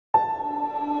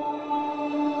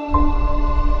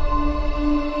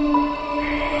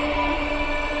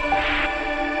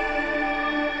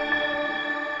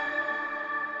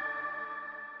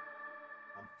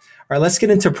right, let's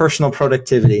get into personal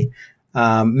productivity.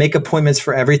 Make appointments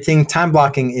for everything. Time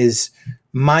blocking is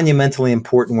monumentally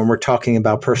important when we're talking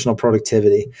about personal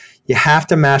productivity. You have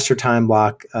to master time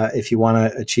block if you want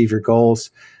to achieve your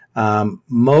goals.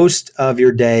 Most of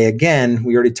your day, again,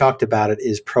 we already talked about it,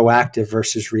 is proactive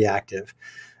versus reactive.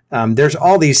 There's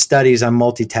all these studies on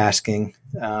multitasking,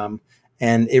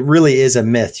 and it really is a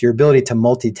myth. Your ability to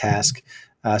multitask,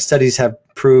 studies have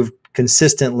proved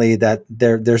consistently that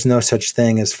there's no such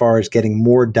thing as far as getting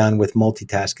more done with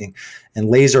multitasking, and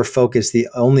laser focus the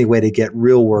only way to get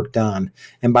real work done.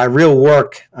 And by real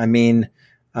work, I mean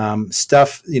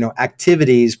stuff,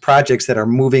 activities, projects that are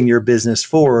moving your business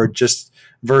forward, just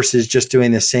versus just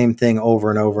doing the same thing over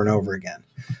and over and over again.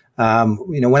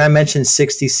 When I mentioned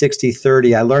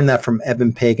 60-60-30, I learned that from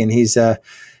Eben Pagan.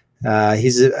 I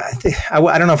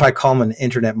don't know if I call him an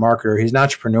internet marketer. He's an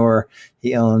entrepreneur.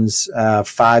 He owns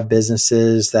 5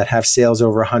 businesses that have sales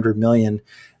over 100 million.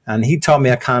 And he taught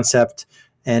me a concept,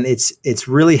 and it's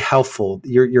really helpful.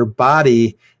 Your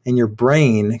body and your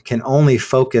brain can only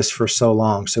focus for so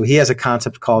long. So he has a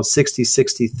concept called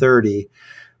 60-60-30,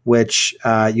 which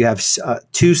you have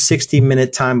 2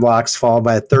 60-minute time blocks followed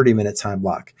by a 30-minute time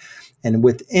block. And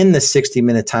within the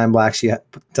 60-minute time blocks, you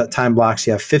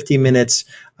have 50 minutes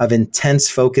of intense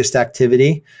focused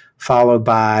activity, followed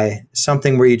by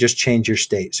something where you just change your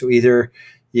state. So either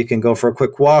you can go for a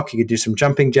quick walk, you could do some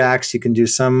jumping jacks, you can do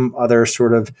some other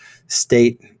sort of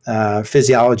state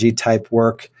physiology type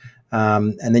work.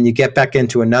 And then you get back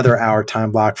into another hour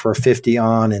time block for a 50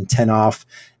 on and 10 off,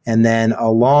 and then a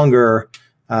longer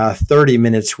 30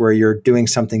 minutes where you're doing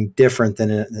something different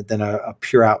than a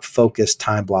pure out focused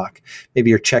time block. Maybe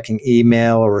you're checking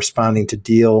email or responding to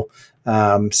deal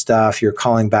stuff. You're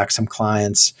calling back some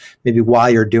clients. Maybe while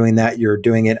you're doing that, you're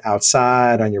doing it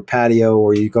outside on your patio,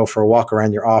 or you go for a walk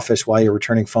around your office while you're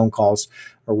returning phone calls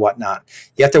or whatnot.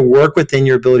 You have to work within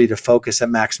your ability to focus at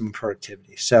maximum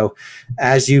productivity. So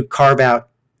as you carve out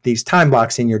these time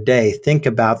blocks in your day, think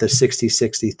about the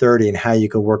 60-60-30 and how you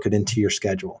can work it into your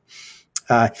schedule.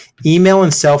 Email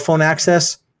and cell phone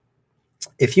access.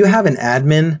 If you have an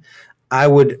admin, I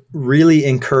would really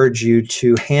encourage you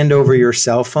to hand over your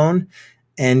cell phone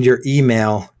and your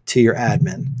email to your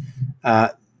admin.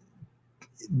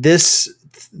 This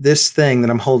thing that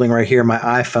I'm holding right here, my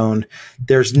iPhone,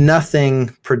 there's nothing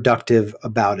productive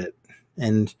about it.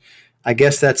 And I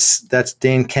guess that's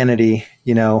Dan Kennedy,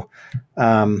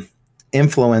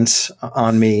 influence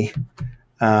on me.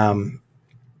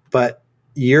 But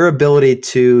your ability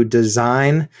to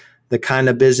design the kind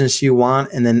of business you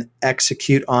want and then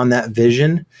execute on that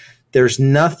vision, there's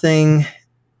nothing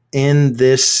in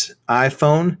this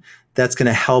iPhone that's going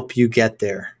to help you get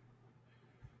there.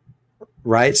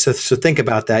 Right? So think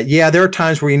about that. Yeah, there are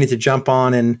times where you need to jump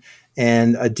on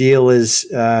and a deal is,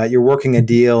 you're working a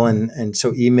deal and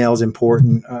so email is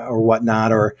important or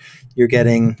whatnot, or you're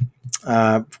getting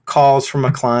calls from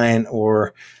a client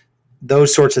or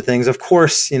those sorts of things. Of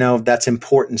course, that's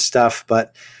important stuff,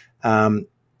 but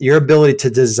your ability to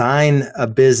design a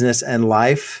business and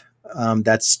life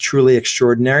that's truly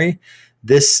extraordinary,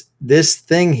 this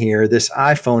thing here, this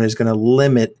iPhone, is going to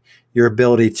limit your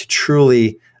ability to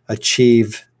truly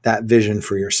achieve that vision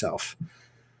for yourself.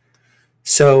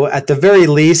 So at the very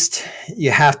least, you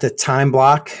have to time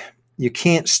block. You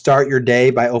can't start your day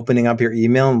by opening up your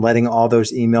email and letting all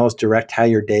those emails direct how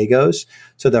your day goes.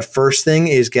 So the first thing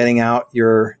is getting out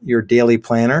your daily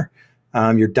planner,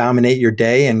 your dominate your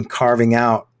day, and carving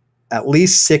out at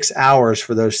least 6 hours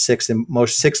for those six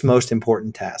most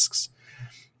important tasks.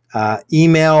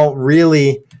 Email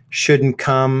really shouldn't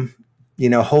come,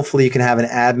 hopefully you can have an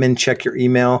admin check your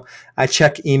email. I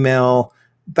check email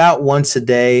about once a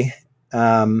day,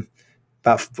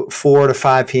 about 4 to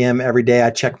 5 p.m. every day. I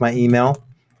check my email.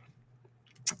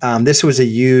 This was a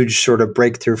huge sort of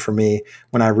breakthrough for me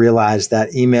when I realized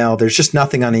that email, there's just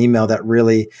nothing on email that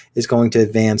really is going to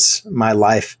advance my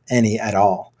life any at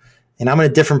all. And I'm in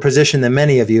a different position than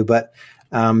many of you, but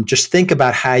just think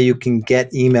about how you can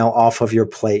get email off of your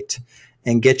plate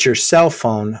and get your cell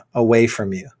phone away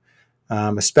from you,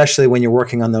 especially when you're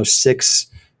working on those 6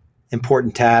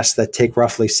 important tasks that take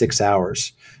roughly 6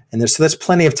 hours. And so that's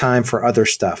plenty of time for other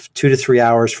stuff, 2 to 3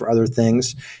 hours for other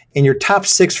things. In your top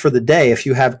 6 for the day, if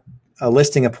you have a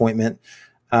listing appointment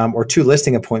or 2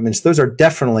 listing appointments, those are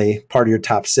definitely part of your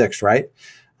top 6, right?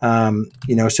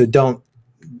 So don't,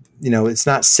 it's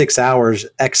not 6 hours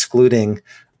excluding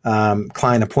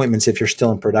client appointments if you're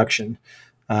still in production.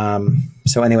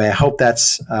 So anyway, I hope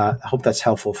that's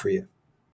helpful for you.